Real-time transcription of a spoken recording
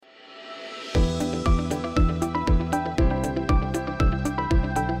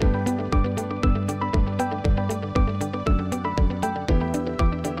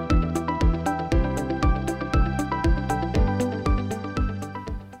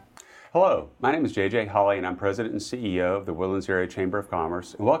Hello, my name is JJ Hawley and I'm President and CEO of the Woodlands Area Chamber of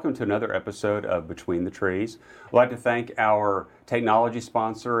Commerce. And welcome to another episode of Between the Trees. I'd like to thank our technology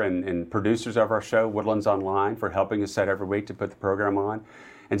sponsor and producers of our show, Woodlands Online, for helping us set every week to put the program on.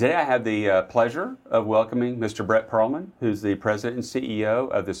 And today I have the pleasure of welcoming Mr. Brett Perlman, who's the President and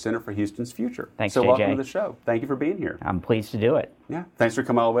CEO of the Center for Houston's Future. Thanks, So JJ. welcome to the show. Thank you for being here. I'm pleased to do it. Yeah, thanks for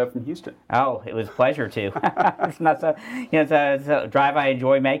coming all the way up from Houston. Oh, it was a pleasure to. It's not so, it's a drive I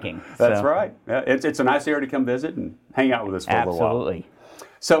enjoy making. That's so. right. Yeah, it's a nice area to come visit and hang out with us for a little while. Absolutely.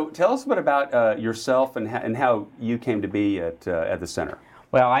 So tell us a bit about yourself and how you came to be at the center.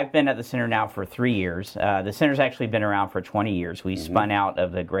 Well, I've been at the center now for 3 years. The center's actually been around for 20 years. We spun out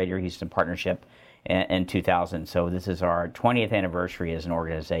of the Greater Houston Partnership in 2000, so this is our 20th anniversary as an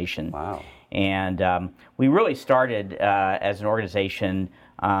organization. Wow. And we really started as an organization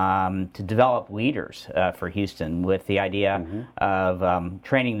to develop leaders for Houston with the idea of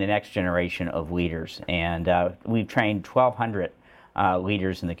training the next generation of leaders. And we've trained 1,200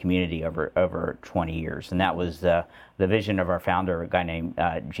 leaders in the community over 20 years. And that was the vision of our founder, a guy named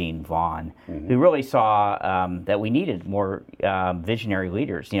Gene Vaughn, who really saw that we needed more visionary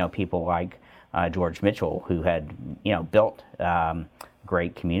leaders, people like George Mitchell, who had, built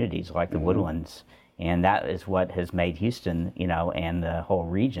great communities like the Woodlands. And that is what has made Houston, and the whole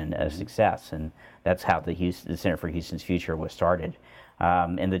region a success. And that's how the Center for Houston's Future was started.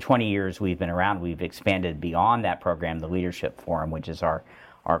 In the 20 years we've been around, we've expanded beyond that program, the Leadership Forum, which is our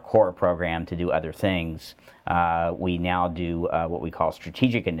core program to do other things. We now do what we call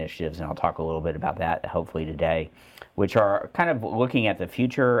strategic initiatives, and I'll talk a little bit about that hopefully today, which are kind of looking at the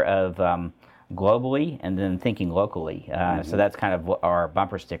future of globally and then thinking locally. So that's kind of our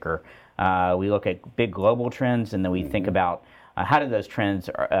bumper sticker. We look at big global trends, and then we think about how do those trends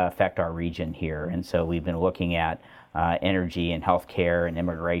affect our region here. And so we've been looking at energy and healthcare and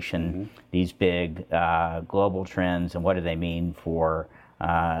immigration, these big global trends, and what do they mean for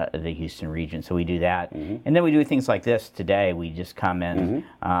the Houston region. So we do that. And then we do things like this today. We just come in,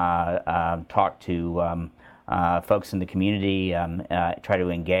 talk to folks in the community, try to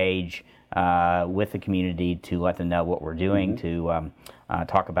engage with the community to let them know what we're doing, to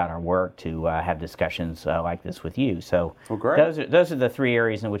talk about our work, to have discussions like this with you. So those are the three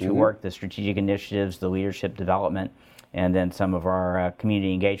areas in which we work: the strategic initiatives, the leadership development, and then some of our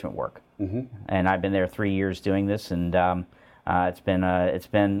community engagement work. And I've been there 3 years doing this, and it's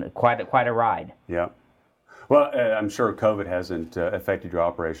been quite a ride. Yeah. Well, I'm sure COVID hasn't affected your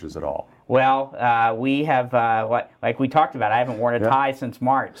operations at all. Well, we have, like we talked about, I haven't worn a tie since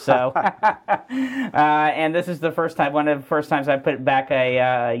March. So, and this is the first time, one of the first times I put back on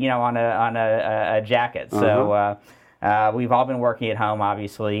a jacket. So, we've all been working at home,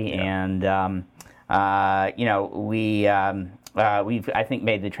 obviously, and we've, I think,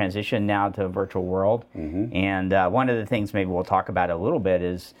 made the transition now to a virtual world. And one of the things maybe we'll talk about a little bit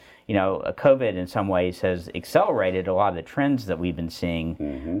is, COVID in some ways has accelerated a lot of the trends that we've been seeing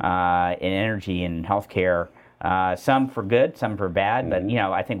in energy and healthcare, some for good, some for bad. But,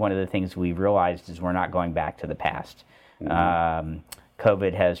 I think one of the things we've realized is we're not going back to the past.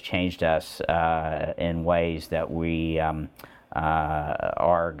 COVID has changed us in ways that we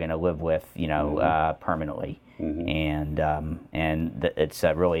are going to live with, permanently. And it's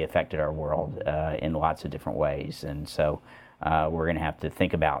really affected our world in lots of different ways. And so we're going to have to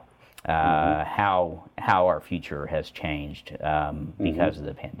think about how our future has changed because of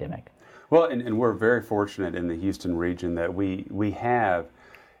the pandemic. Well, and we're very fortunate in the Houston region that we have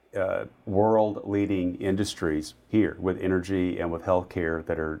world-leading industries here with energy and with healthcare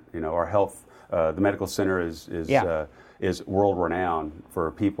that are, our health, the medical center is world-renowned for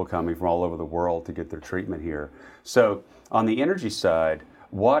people coming from all over the world to get their treatment here. So on the energy side,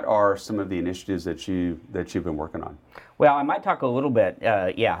 what are some of the initiatives that you've been working on? Well, I might talk a little bit.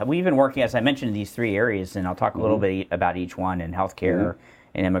 We've been working, as I mentioned, in these three areas, and I'll talk a little bit about each one in healthcare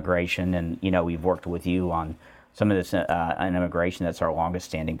and immigration. And we've worked with you on some of this on immigration. That's our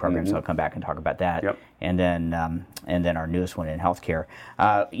longest-standing program, so I'll come back and talk about that. Yep. And then our newest one in healthcare.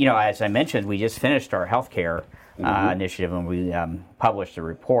 As I mentioned, we just finished our healthcare initiative, and we published a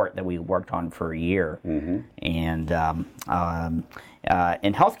report that we worked on for a year. And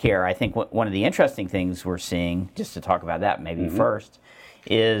in healthcare, I think one of the interesting things we're seeing, just to talk about that maybe first,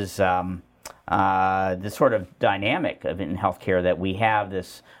 is the sort of dynamic in healthcare that we have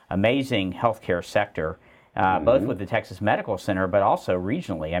this amazing healthcare sector, both with the Texas Medical Center, but also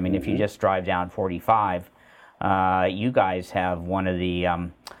regionally. I mean, if you just drive down 45, you guys have one of the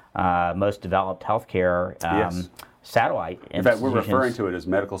most developed healthcare satellite In fact, we're referring to it as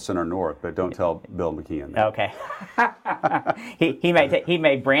Medical Center North, but don't tell Bill McKeon that. Okay. he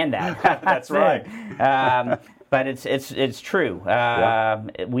may brand that. That's right. But it's true.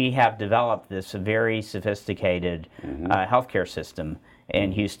 We have developed this very sophisticated healthcare system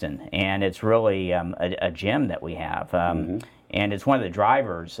in Houston, and it's really a gem that we have. And it's one of the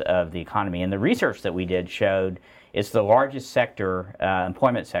drivers of the economy. And the research that we did showed it's the largest sector,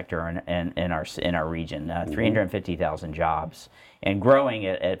 employment sector in our region, 350,000 jobs, and growing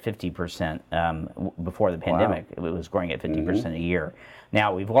at 50% before the pandemic. Wow. It was growing at 50% a year.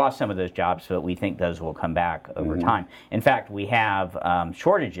 Now, we've lost some of those jobs, but we think those will come back over time. In fact, we have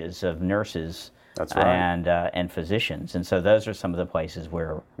shortages of nurses That's right. and physicians, and so those are some of the places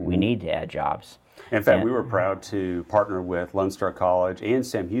where we need to add jobs. In fact, we were proud to partner with Lone Star College and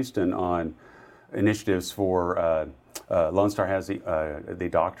Sam Houston on initiatives for Lone Star has the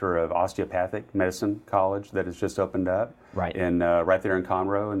Doctor of Osteopathic Medicine College that has just opened up right there in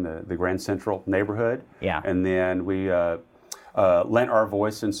Conroe in the Grand Central neighborhood. Yeah. And then we lent our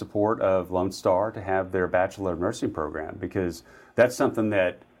voice in support of Lone Star to have their Bachelor of Nursing program, because that's something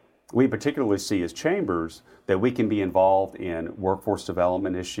that we particularly see as chambers, that we can be involved in workforce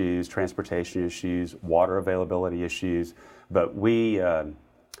development issues, transportation issues, water availability issues, but we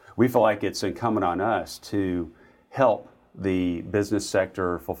feel like it's incumbent on us to help the business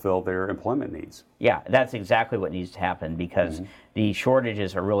sector fulfill their employment needs. Yeah, that's exactly what needs to happen, because the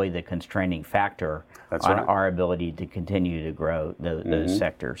shortages are really the constraining factor on our ability to continue to grow those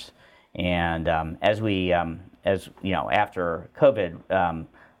sectors. And as you know, after COVID,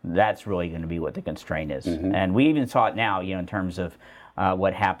 that's really going to be what the constraint is. And we even saw it now, you know, in terms of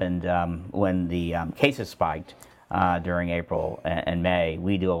what happened when the cases spiked during April and May.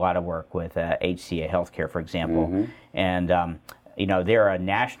 We do a lot of work with HCA Healthcare, for example, and you know, they're a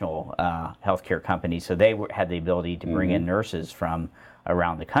national healthcare company, so they had the ability to bring in nurses from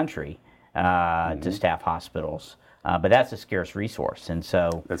around the country to staff hospitals. But that's a scarce resource, and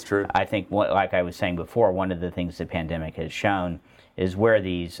so that's true. I think, like I was saying before, one of the things the pandemic has shown is where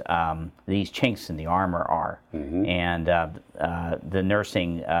these chinks in the armor are, and the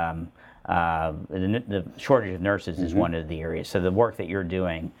nursing, the shortage of nurses is one of the areas. So the work that you're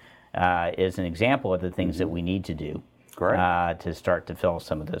doing is an example of the things that we need to do to start to fill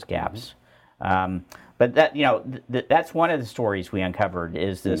some of those gaps. But that, you know, that's one of the stories we uncovered,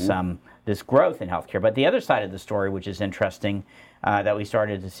 is this this growth in healthcare. But the other side of the story, which is interesting, that we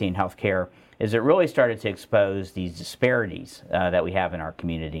started to see in healthcare, is it really started to expose these disparities that we have in our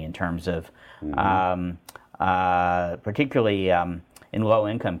community in terms of, particularly in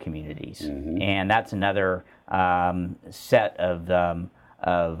low-income communities, and that's another set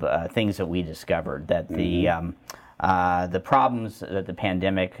of things that we discovered, that the problems that the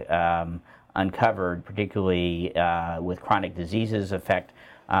pandemic uncovered, particularly with chronic diseases, affect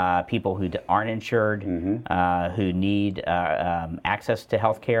people who aren't insured, who need access to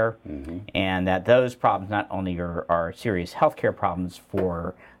health care, and that those problems not only are serious health care problems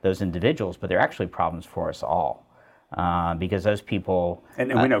for those individuals, but they're actually problems for us all, because those people...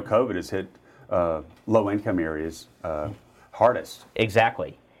 And we know COVID has hit low-income areas hardest.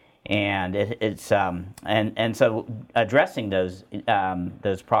 Exactly. And it's and so addressing those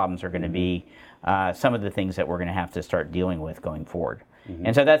problems are going to be some of the things that we're going to have to start dealing with going forward.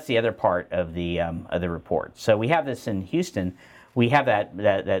 And so that's the other part of the report. So we have this in Houston. We have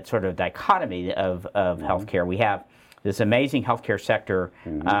that sort of dichotomy of healthcare. We have this amazing healthcare sector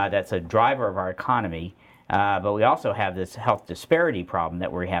that's a driver of our economy, but we also have this health disparity problem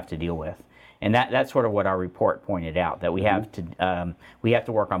that we have to deal with. And that's sort of what our report pointed out, that we have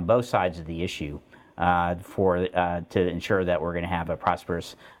to work on both sides of the issue to ensure that we're going to have a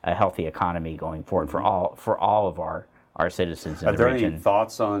prosperous, healthy economy going forward for all of our citizens in the region. Are there any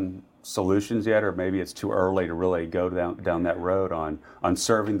thoughts on solutions yet, or maybe it's too early to really go down that road on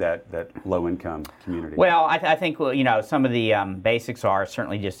serving that low-income community? Well, I think, you know, some of the basics are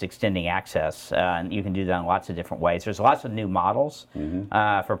certainly just extending access, and you can do that in lots of different ways. There's lots of new models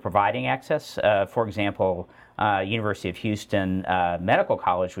for providing access. For example, University of Houston Medical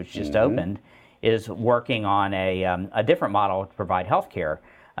College, which just opened, is working on a different model to provide health care.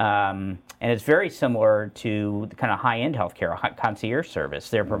 And it's very similar to the kind of high-end healthcare, concierge service.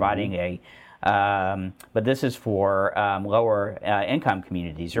 They're providing but this is for lower income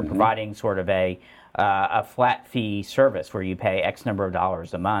communities. They're providing sort of a flat fee service where you pay X number of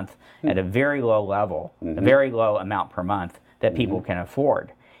dollars a month at a very low level, a very low amount per month that people can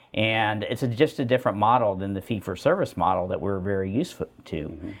afford. And it's just a different model than the fee-for-service model that we're very used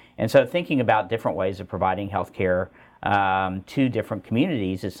to. And so thinking about different ways of providing health care to different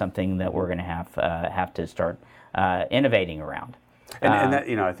communities is something that we're going to have to start innovating around. And that,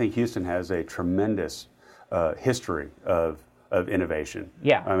 I think Houston has a tremendous history of innovation.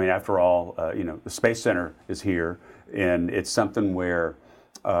 Yeah. I mean, after all, the Space Center is here, and it's something where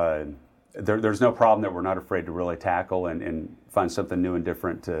there's no problem that we're not afraid to really tackle and find something new and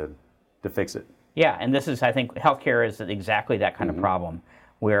different to fix it. Yeah, and this is, I think, healthcare is exactly that kind of problem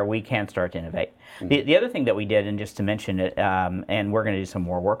where we can start to innovate. The other thing that we did, and just to mention it, and we're going to do some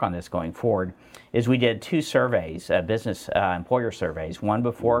more work on this going forward, is we did 2 surveys, business employer surveys, one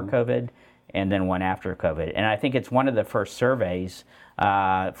before COVID and then one after COVID. And I think it's one of the first surveys,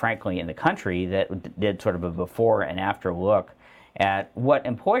 frankly, in the country that did sort of a before and after look at what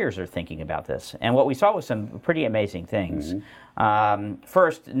employers are thinking about this. And what we saw was some pretty amazing things.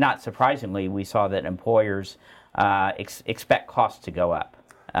 First, not surprisingly, we saw that employers expect costs to go up.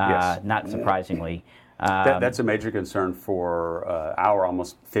 Yes. Not surprisingly. That's a major concern for our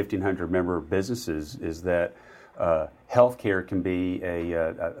almost 1,500 member businesses, is that healthcare can be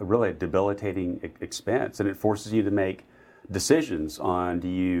a really debilitating expense, and it forces you to make decisions on, do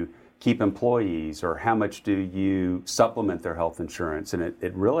you keep employees, or how much do you supplement their health insurance? And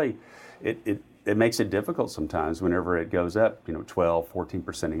it really makes it difficult sometimes whenever it goes up 12,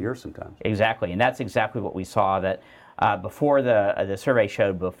 14% a year sometimes. Exactly, and that's exactly what we saw, that before the survey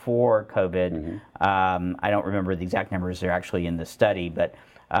showed before COVID, I don't remember the exact numbers, they're actually in the study, but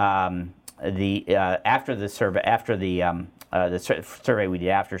after the survey we did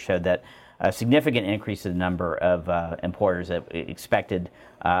after showed that a significant increase in the number of employers that expected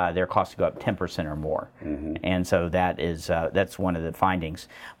their costs to go up 10% or more, and so that's one of the findings.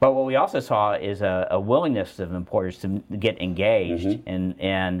 But what we also saw is a willingness of employers to get engaged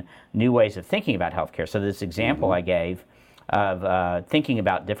in new ways of thinking about healthcare. So this example I gave of thinking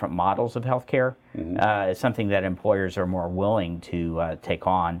about different models of healthcare is something that employers are more willing to take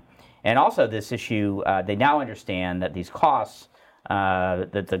on. And also this issue, they now understand that these costs,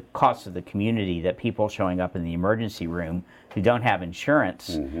 that the costs of the community, that people showing up in the emergency room who don't have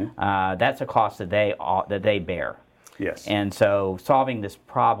insurance, that's a cost that they bear. Yes. And so solving this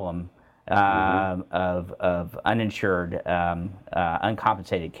problem of uninsured,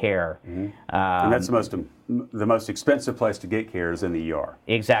 uncompensated care, and that's the most expensive place to get care is in the ER.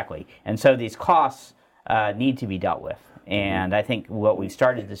 Exactly. And so these costs need to be dealt with. And I think what we've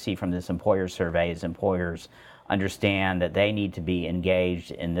started to see from this employer survey is employers understand that they need to be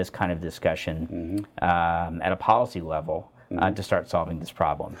engaged in this kind of discussion at a policy level to start solving this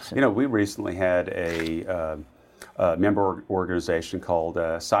problem. We recently had a member organization called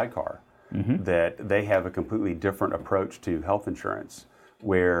Sidecar, that they have a completely different approach to health insurance,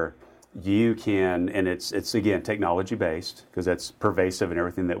 where you can, and it's again technology based, because that's pervasive in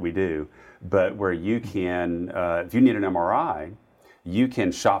everything that we do, but where you can, if you need an MRI, you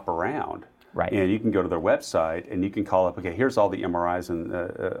can shop around. Right. And you can go to their website and you can call up, okay, here's all the MRIs and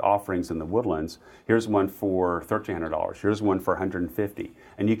offerings in the Woodlands. Here's one for $1,300. Here's one for $150.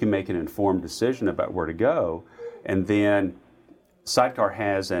 And you can make an informed decision about where to go. And then Sidecar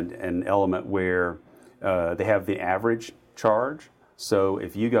has an element where they have the average charge. So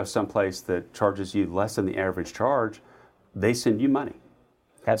if you go someplace that charges you less than the average charge, they send you money.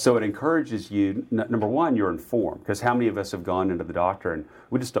 So it encourages you, number one, you're informed, because how many of us have gone into the doctor and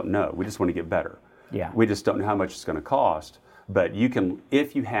we just don't know. We just want to get better. Yeah. We just don't know how much it's going to cost. But you can,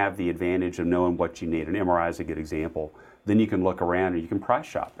 if you have the advantage of knowing what you need, an MRI is a good example, then you can look around and you can price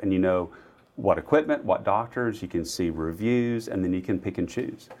shop, and you know what equipment, what doctors, you can see reviews, and then you can pick and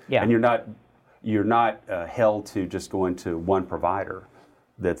choose. Yeah. And you're not held to just going to one provider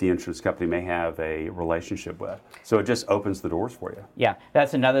that the insurance company may have a relationship with. So it just opens the doors for you. Yeah,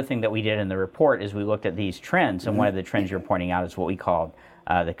 that's another thing that we did in the report, is we looked at these trends, and one of the trends you're pointing out is what we called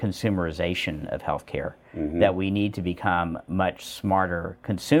the consumerization of healthcare, that we need to become much smarter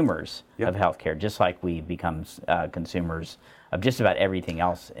consumers of healthcare, just like we become consumers of just about everything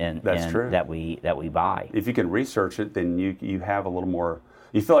else that we buy. If you can research it, then you have a little more,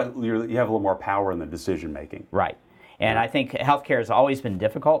 you feel like you have a little more power in the decision making. Right. And I think healthcare has always been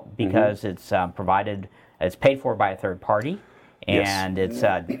difficult because it's paid for by a third party, and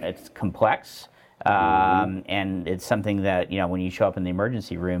it's complex, and it's something that when you show up in the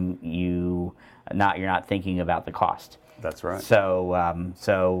emergency room, you're not thinking about the cost. That's right.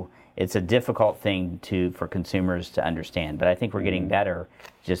 So it's a difficult thing for consumers to understand. But I think we're getting better,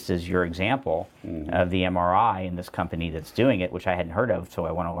 just as your example of the MRI and this company that's doing it, which I hadn't heard of, so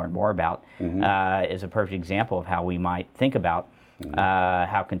I want to learn more about, is a perfect example of how we might think about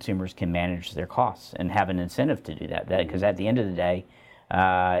how consumers can manage their costs and have an incentive to do that. Because at the end of the day,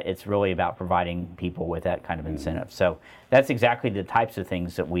 It's really about providing people with that kind of incentive. So that's exactly the types of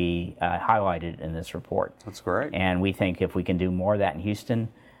things that we highlighted in this report. That's great. And we think if we can do more of that in Houston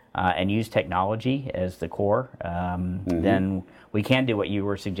and use technology as the core, then we can do what you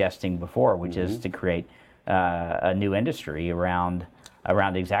were suggesting before, which is to create a new industry around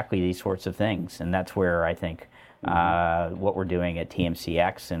exactly these sorts of things. And that's where I think what we're doing at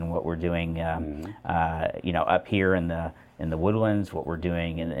TMCX and what we're doing up here in the Woodlands, what we're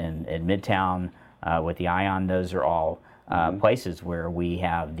doing in Midtown with the ION, those are all places where we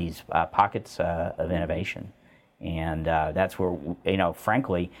have these pockets of innovation. And that's where,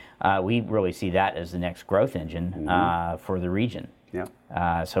 frankly, we really see that as the next growth engine for the region.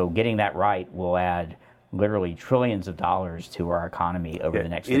 Yeah. So getting that right will add literally trillions of dollars to our economy over the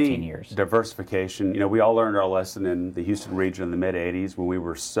next 15 years. Diversification. We all learned our lesson in the Houston region in the mid-'80s when we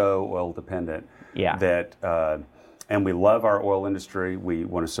were so oil dependent. Yeah. And we love our oil industry. We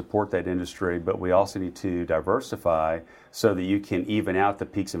want to support that industry, but we also need to diversify so that you can even out the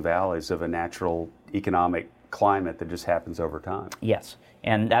peaks and valleys of a natural economic climate that just happens over time. Yes,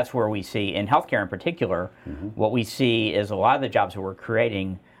 and that's where we see, in healthcare in particular, what we see is a lot of the jobs that we're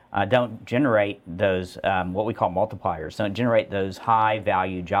creating don't generate those, what we call multipliers, don't generate those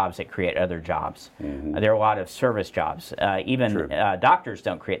high-value jobs that create other jobs. There are a lot of service jobs. Even doctors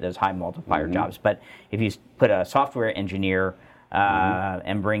don't create those high multiplier jobs. But if you put a software engineer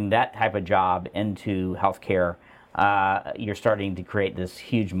and bring that type of job into healthcare, you're starting to create this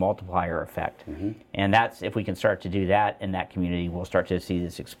huge multiplier effect. And that's, if we can start to do that in that community, we'll start to see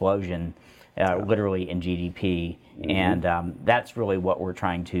this explosion literally in GDP. And that's really what we're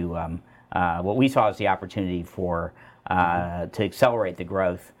trying to, what we saw as the opportunity for, to accelerate the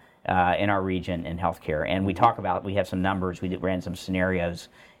growth in our region in healthcare. And we talk about, we have some numbers, we ran some scenarios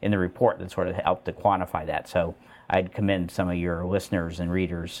in the report that sort of helped to quantify that. So I'd commend some of your listeners and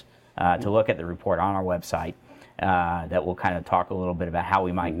readers to look at the report on our website. That will kind of talk a little bit about how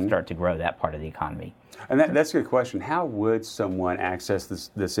we might start to grow that part of the economy. And that's a good question. How would someone access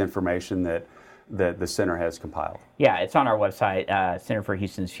this information that the center has compiled? Yeah, it's on our website,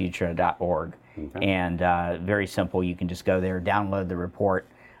 centerforhoustonsfuture.org. And very simple. You can just go there, download the report.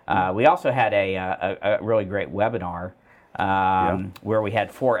 We also had a really great webinar where we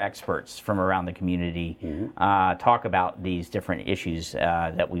had 4 experts from around the community talk about these different issues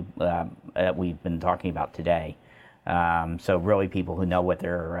that we've been talking about today. So really people who know what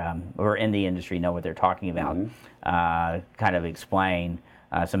they're, who are in the industry know what they're talking about, kind of explain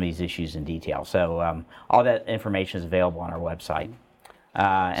some of these issues in detail. So all that information is available on our website.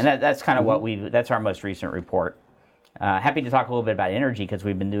 And that's kind of that's our most recent report. Happy to talk a little bit about energy because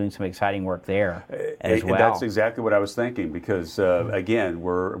we've been doing some exciting work there as well. That's exactly what I was thinking because, again,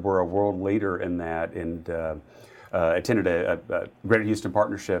 we're a world leader in that. And attended a Greater Houston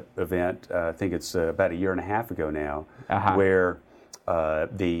Partnership event, I think it's about a year and a half ago now, where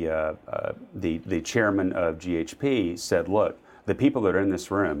the chairman of GHP said, look, the people that are in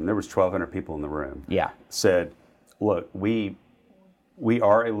this room, and there was 1,200 people in the room, said, look, we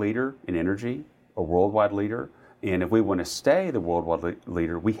are a leader in energy, a worldwide leader, and if we want to stay the worldwide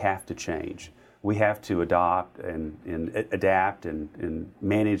leader, we have to change. We have to adopt and adapt and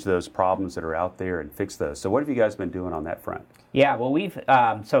manage those problems that are out there and fix those. So what have you guys been doing on that front? Yeah, well, we've,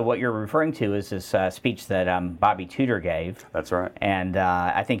 so what you're referring to is this speech that Bobby Tudor gave. That's right. And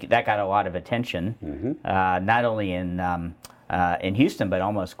I think that got a lot of attention, not only in Houston, but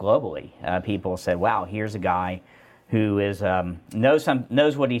almost globally. People said, wow, here's a guy who is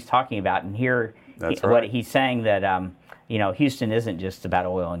knows what he's talking about, and here what he's saying that Houston isn't just about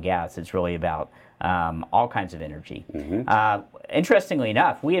oil and gas; it's really about all kinds of energy. Interestingly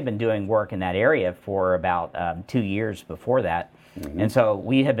enough, we had been doing work in that area for about 2 years before that, and so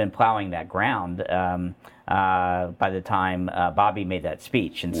we had been plowing that ground by the time Bobby made that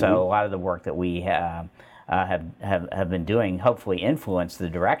speech, and so a lot of the work that we have been doing hopefully influenced the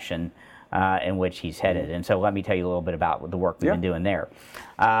direction in which he's headed. And so let me tell you a little bit about the work we've been doing there.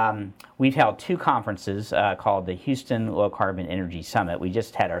 We've held 2 conferences called the Houston Low Carbon Energy Summit. We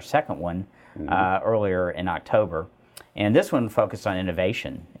just had our second one earlier in October. And this one focused on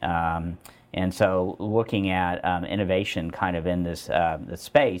innovation. And so looking at innovation kind of in this the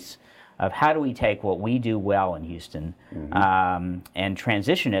space of how do we take what we do well in Houston and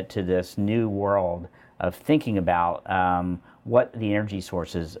transition it to this new world of thinking about what the energy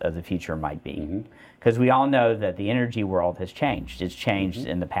sources of the future might be. Because we all know that the energy world has changed. It's changed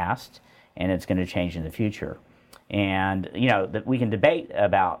in the past, and it's going to change in the future. And, that we can debate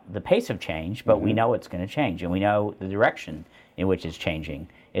about the pace of change, but we know it's going to change, and we know the direction in which it's changing.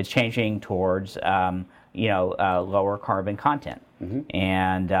 It's changing towards lower carbon content.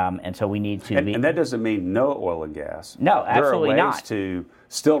 And so we need to and that doesn't mean no oil and gas. No, absolutely not. There are ways not. to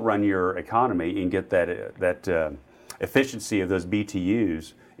still run your economy and get that efficiency of those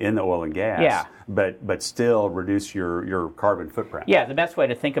BTUs in the oil and gas, but still reduce your carbon footprint. Yeah, the best way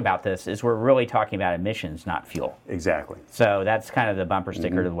to think about this is we're really talking about emissions, not fuel. Exactly. So that's kind of the bumper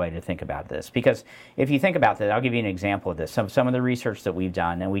sticker to the way to think about this. Because if you think about that, I'll give you an example of this. Some of the research that we've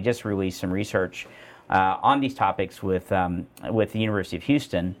done, and we just released some research on these topics with the University of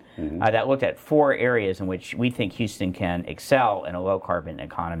Houston that looked at 4 areas in which we think Houston can excel in a low-carbon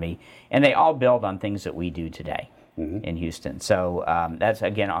economy, and they all build on things that we do today. In Houston. So that's,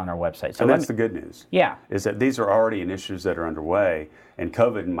 again, on our website. So and that's the good news. Yeah. Is that these are already initiatives that are underway, and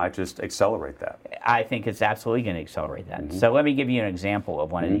COVID might just accelerate that. I think it's absolutely going to accelerate that. So let me give you an example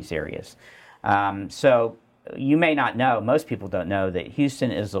of one of these areas. So you may not know, most people don't know, that Houston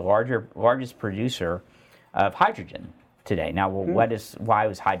is the largest producer of hydrogen today. Now, why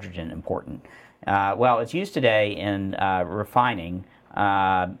was hydrogen important? Well, it's used today in refining,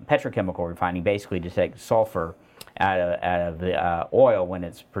 petrochemical refining, basically to take sulfur out of the oil when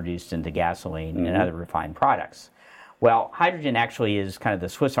it's produced into gasoline and other refined products. Well, hydrogen actually is kind of the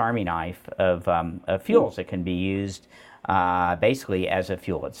Swiss Army knife of fuels that can be used basically as a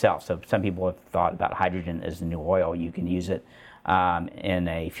fuel itself. So some people have thought about hydrogen as the new oil. You can use it in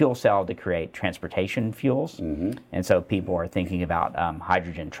a fuel cell to create transportation fuels. And so people are thinking about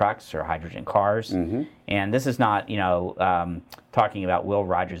hydrogen trucks or hydrogen cars. And this is not, talking about Will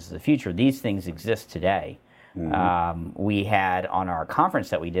Rogers of the future. These things exist today. We had on our conference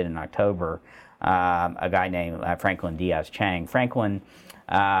that we did in October a guy named Franklin Diaz Chang. Franklin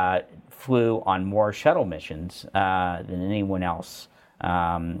flew on more shuttle missions than anyone else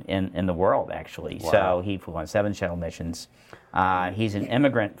in the world, actually. Wow. So he flew on 7 shuttle missions. He's an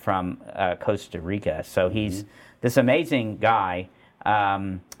immigrant from Costa Rica, so he's this amazing guy,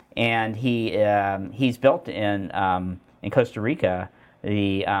 and he's built in Costa Rica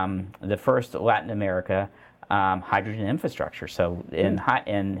the first Latin America hydrogen infrastructure. So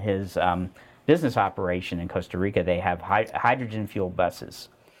in his business operation in Costa Rica, they have hydrogen fuel buses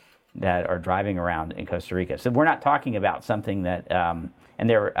that are driving around in Costa Rica. So we're not talking about something that, and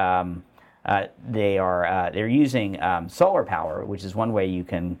they're using solar power, which is one way you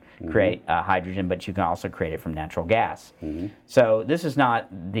can create hydrogen, but you can also create it from natural gas. So this is not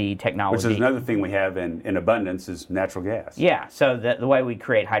the technology. Which is another thing we have in abundance is natural gas. Yeah. So the way we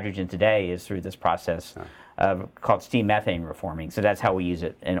create hydrogen today is through this process called steam methane reforming. So that's how we use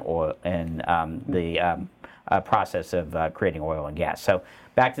it in oil and the process of creating oil and gas. So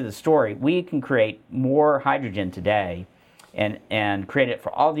back to the story, we can create more hydrogen today and create it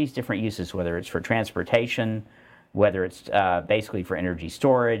for all these different uses, whether it's for transportation, whether it's basically for energy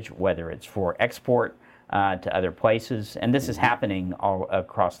storage, whether it's for export to other places. And this is happening all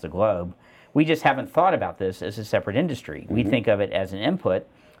across the globe. We just haven't thought about this as a separate industry. We think of it as an input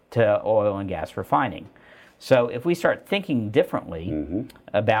to oil and gas refining. So if we start thinking differently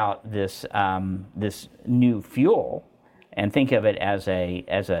about this this new fuel and think of it as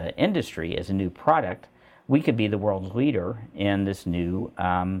an industry, as a new product, we could be the world's leader in this new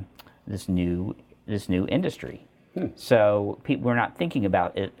industry. So we're not thinking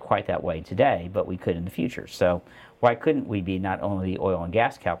about it quite that way today, but we could in the future. So why couldn't we be not only the oil and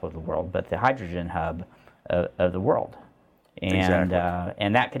gas capital of the world, but the hydrogen hub of the world? And Exactly.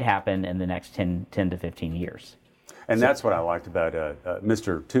 And that could happen in the next 10 to 15 years. And that's what I liked about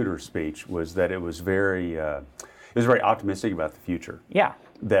Mr. Tudor's speech, was that it was very optimistic about the future. Yeah.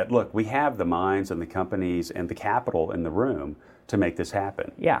 That, look, we have the minds and the companies and the capital in the room to make this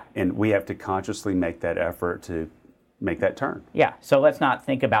happen. Yeah. And we have to consciously make that effort to make that turn. Yeah. So let's not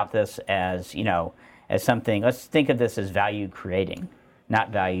think about this as, as something, let's think of this as value creating, not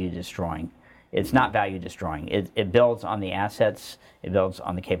value destroying. It's not value destroying. It builds on the assets, it builds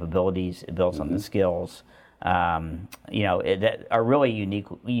on the capabilities, it builds on the skills, that are really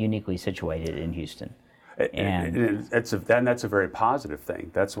uniquely situated in Houston. And that's a very positive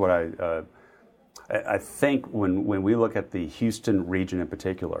thing. That's what I think when we look at the Houston region in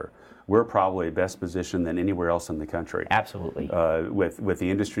particular, we're probably best positioned than anywhere else in the country. Absolutely. With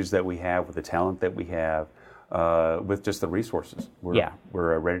the industries that we have, with the talent that we have, with just the resources.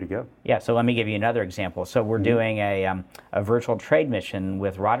 We're ready to go. Yeah, so let me give you another example. So we're doing a virtual trade mission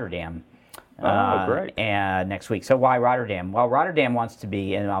with Rotterdam great. And next week. So why Rotterdam? Well, Rotterdam wants to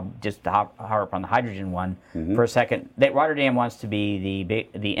be, and I'll just harp on the hydrogen one for a second. Rotterdam wants to be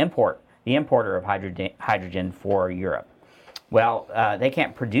the importer of hydrogen for Europe. Well, they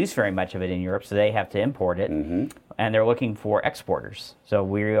can't produce very much of it in Europe, so they have to import it, and they're looking for exporters. So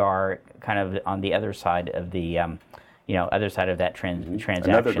we are kind of on the other side of the, other side of that transaction.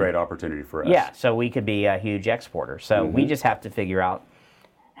 Another great opportunity for us. Yeah, so we could be a huge exporter. So we just have to figure out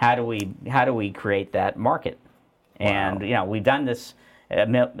how do we create that market, and we've done this a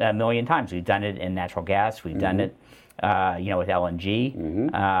million times. We've done it in natural gas. We've done it. With LNG,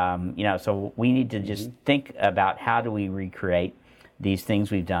 so we need to just think about how do we recreate these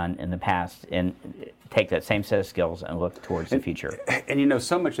things we've done in the past and take that same set of skills and look towards the future. And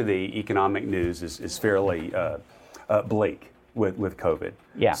so much of the economic news is fairly bleak with COVID.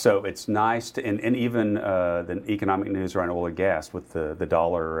 Yeah. So it's nice to, and even the economic news around oil and gas with the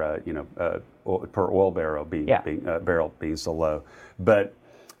dollar, per oil barrel being so low. But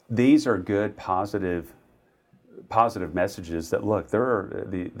these are good, positive messages that look,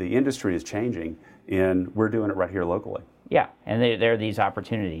 the industry is changing, and we're doing it right here locally. Yeah, and there are these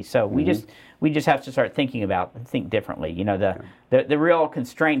opportunities. So we just have to start think differently. The real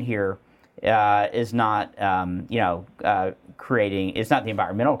constraint here is not creating. It's not the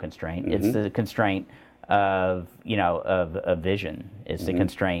environmental constraint. It's the constraint of vision. It's the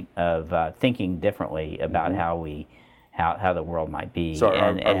constraint of thinking differently about how the world might be. So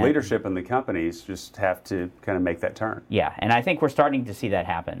our leadership in the companies just have to kind of make that turn. Yeah, and I think we're starting to see that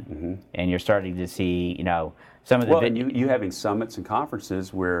happen. And you're starting to see, some of the... Well, and you having summits and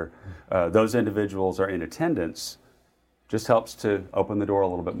conferences where those individuals are in attendance just helps to open the door a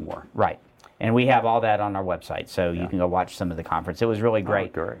little bit more. Right. And we have all that on our website, so you can go watch some of the conference. It was really great.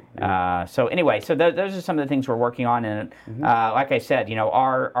 Oh, great. Yeah. So those are some of the things we're working on. And like I said,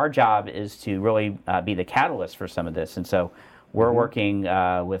 our job is to really be the catalyst for some of this. And so we're working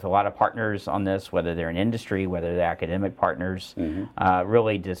with a lot of partners on this, whether they're in industry, whether they're academic partners,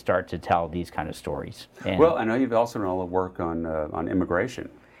 really to start to tell these kind of stories. And well, I know you've also done a lot of work on immigration.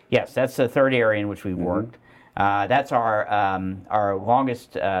 Yes, that's the third area in which we've worked. That's our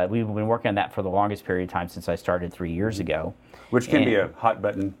longest. We've been working on that for the longest period of time since I started 3 years ago. Which can be a hot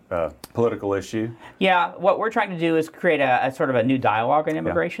button political issue. Yeah, what we're trying to do is create a sort of a new dialogue on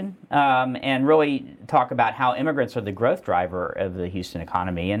immigration, and really talk about how immigrants are the growth driver of the Houston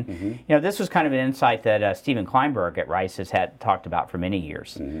economy. And this was kind of an insight that Steven Kleinberg at Rice has talked about for many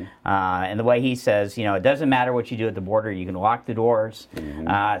years. And the way he says, it doesn't matter what you do at the border. You can lock the doors,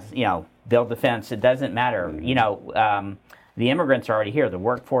 build the fence. It doesn't matter. The immigrants are already here. The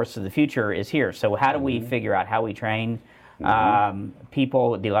workforce of the future is here. So how do we figure out how we train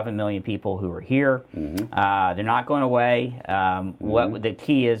people, the 11 million people who are here? They're not going away. What the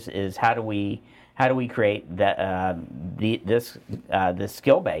key is how do we create that this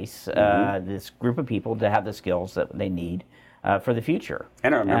skill base, this group of people to have the skills that they need for the future.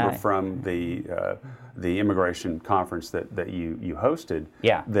 And I remember from the immigration conference that you hosted,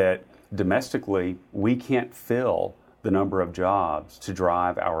 that domestically we can't fill the number of jobs to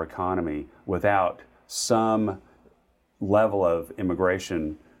drive our economy without some level of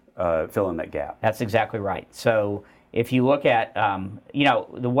immigration filling that gap. That's exactly right. So if you look at,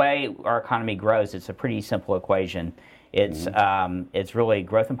 the way our economy grows, it's a pretty simple equation. It's really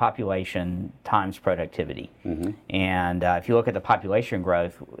growth in population times productivity. And if you look at the population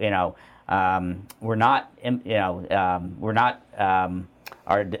growth,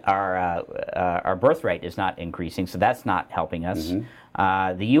 our birth rate is not increasing, so that's not helping us.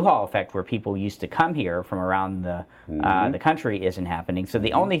 The U-Haul effect, where people used to come here from around the country, isn't happening. So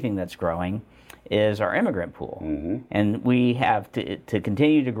the only thing that's growing is our immigrant pool, and we have to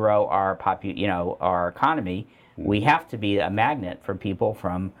continue to grow our our economy. We have to be a magnet for people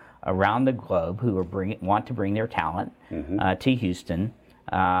from around the globe who want to bring their talent to Houston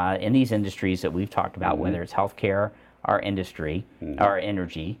in these industries that we've talked about, whether it's healthcare, our industry, our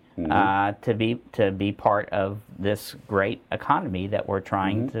energy, to be part of this great economy that we're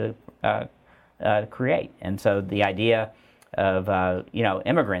trying to create. And so the idea of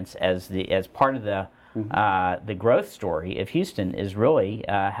immigrants as part of the growth story of Houston is really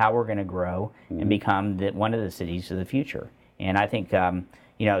how we're going to grow and become one of the cities of the future. And I think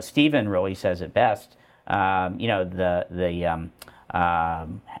Stephen really says it best.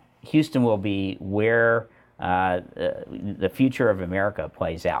 Houston will be where the future of America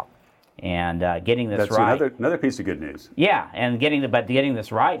plays out, and getting this right. That's another piece of good news. Yeah, and getting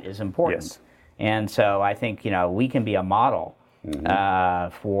this right is important. Yes. And so I think we can be a model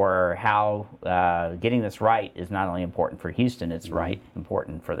for how getting this right is not only important for Houston; it's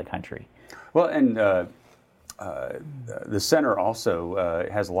important for the country. Well, and the center also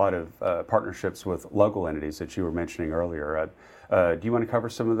has a lot of partnerships with local entities that you were mentioning earlier. Do you want to cover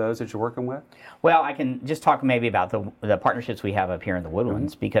some of those that you're working with? Well, I can just talk maybe about the partnerships we have up here in the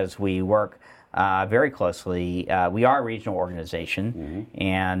Woodlands, because we work very closely. We are a regional organization,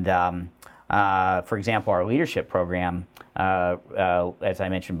 and for example, our leadership program, as I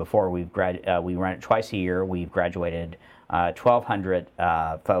mentioned before, we run it twice a year. We've graduated 1,200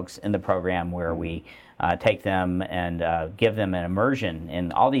 folks in the program, where we take them and give them an immersion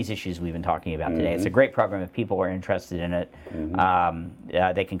in all these issues we've been talking about today. It's a great program. If people are interested in it,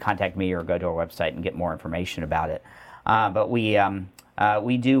 they can contact me or go to our website and get more information about it. But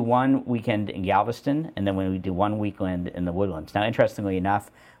we do one weekend in Galveston, and then we do one weekend in the Woodlands. Now, interestingly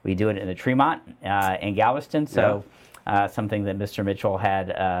enough, we do it in the Tremont in Galveston, so something that Mr. Mitchell had,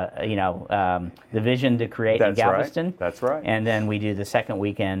 the vision to create in Galveston. Right. That's right. And then we do the second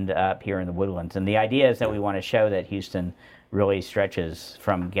weekend up here in the Woodlands. And the idea is that we want to show that Houston really stretches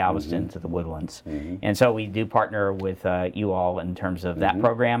from Galveston to the Woodlands. And so we do partner with you all in terms of that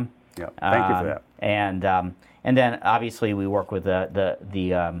program. Yeah, thank you for that. And then obviously we work with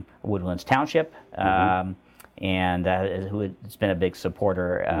the Woodlands Township, and who has been a big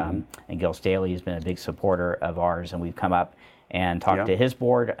supporter, and Gil Staley has been a big supporter of ours, and we've come up and talked to his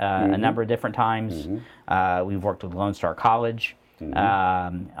board a number of different times. We've worked with Lone Star College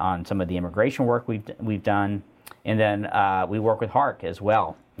on some of the immigration work we've done, and then we work with HARC as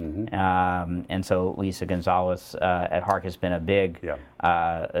well. And so Lisa Gonzalez at HARC has been a big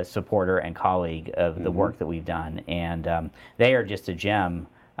supporter and colleague of the work that we've done, and they are just a gem.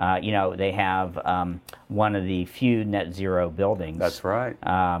 They have one of the few net zero buildings. That's right.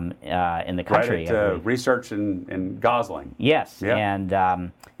 In the country. Right at Research in Gosling. Yes,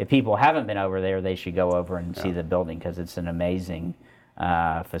 and if people haven't been over there, they should go over and see the building, because it's an amazing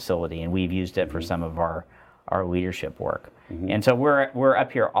facility, and we've used it for some of our leadership work. And so we're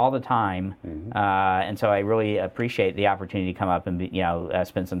up here all the time, and so I really appreciate the opportunity to come up and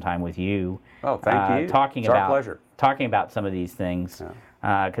spend some time with you. Oh, thank you. Our pleasure. Talking about some of these things,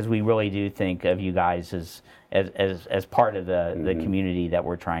 because we really do think of you guys as part of the community that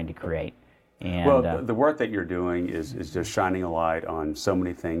we're trying to create. And, well, the work that you're doing is just shining a light on so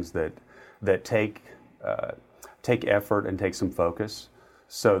many things that take effort and take some focus,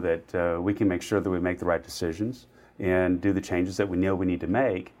 so that we can make sure that we make the right decisions and do the changes that we know we need to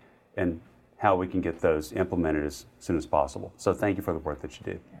make, and how we can get those implemented as soon as possible. So thank you for the work that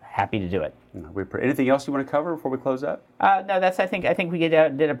you do. Happy to do it. Anything else you want to cover before we close up? No, I think we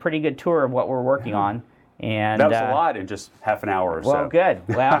did a pretty good tour of what we're working on. And that was a lot in just half an hour or so. Well, good.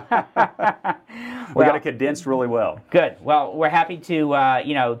 Well, we got it condensed really well. Good. Well, we're happy to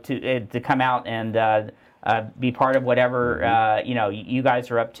come out and be part of whatever you guys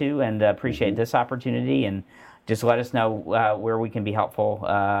are up to, and appreciate this opportunity, and just let us know where we can be helpful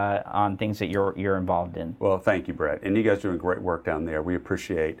on things that you're involved in. Well, thank you, Brett, and you guys are doing great work down there. We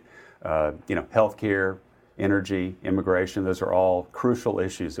appreciate healthcare, energy, immigration. Those are all crucial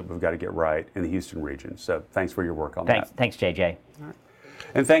issues that we've got to get right in the Houston region. So thanks for your work on that. Thanks, JJ. All right.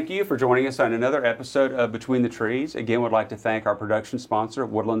 And thank you for joining us on another episode of Between the Trees. Again, we'd like to thank our production sponsor,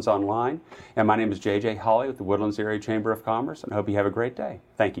 Woodlands Online. And my name is JJ Hawley with the Woodlands Area Chamber of Commerce, and I hope you have a great day.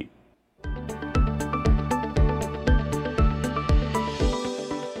 Thank you.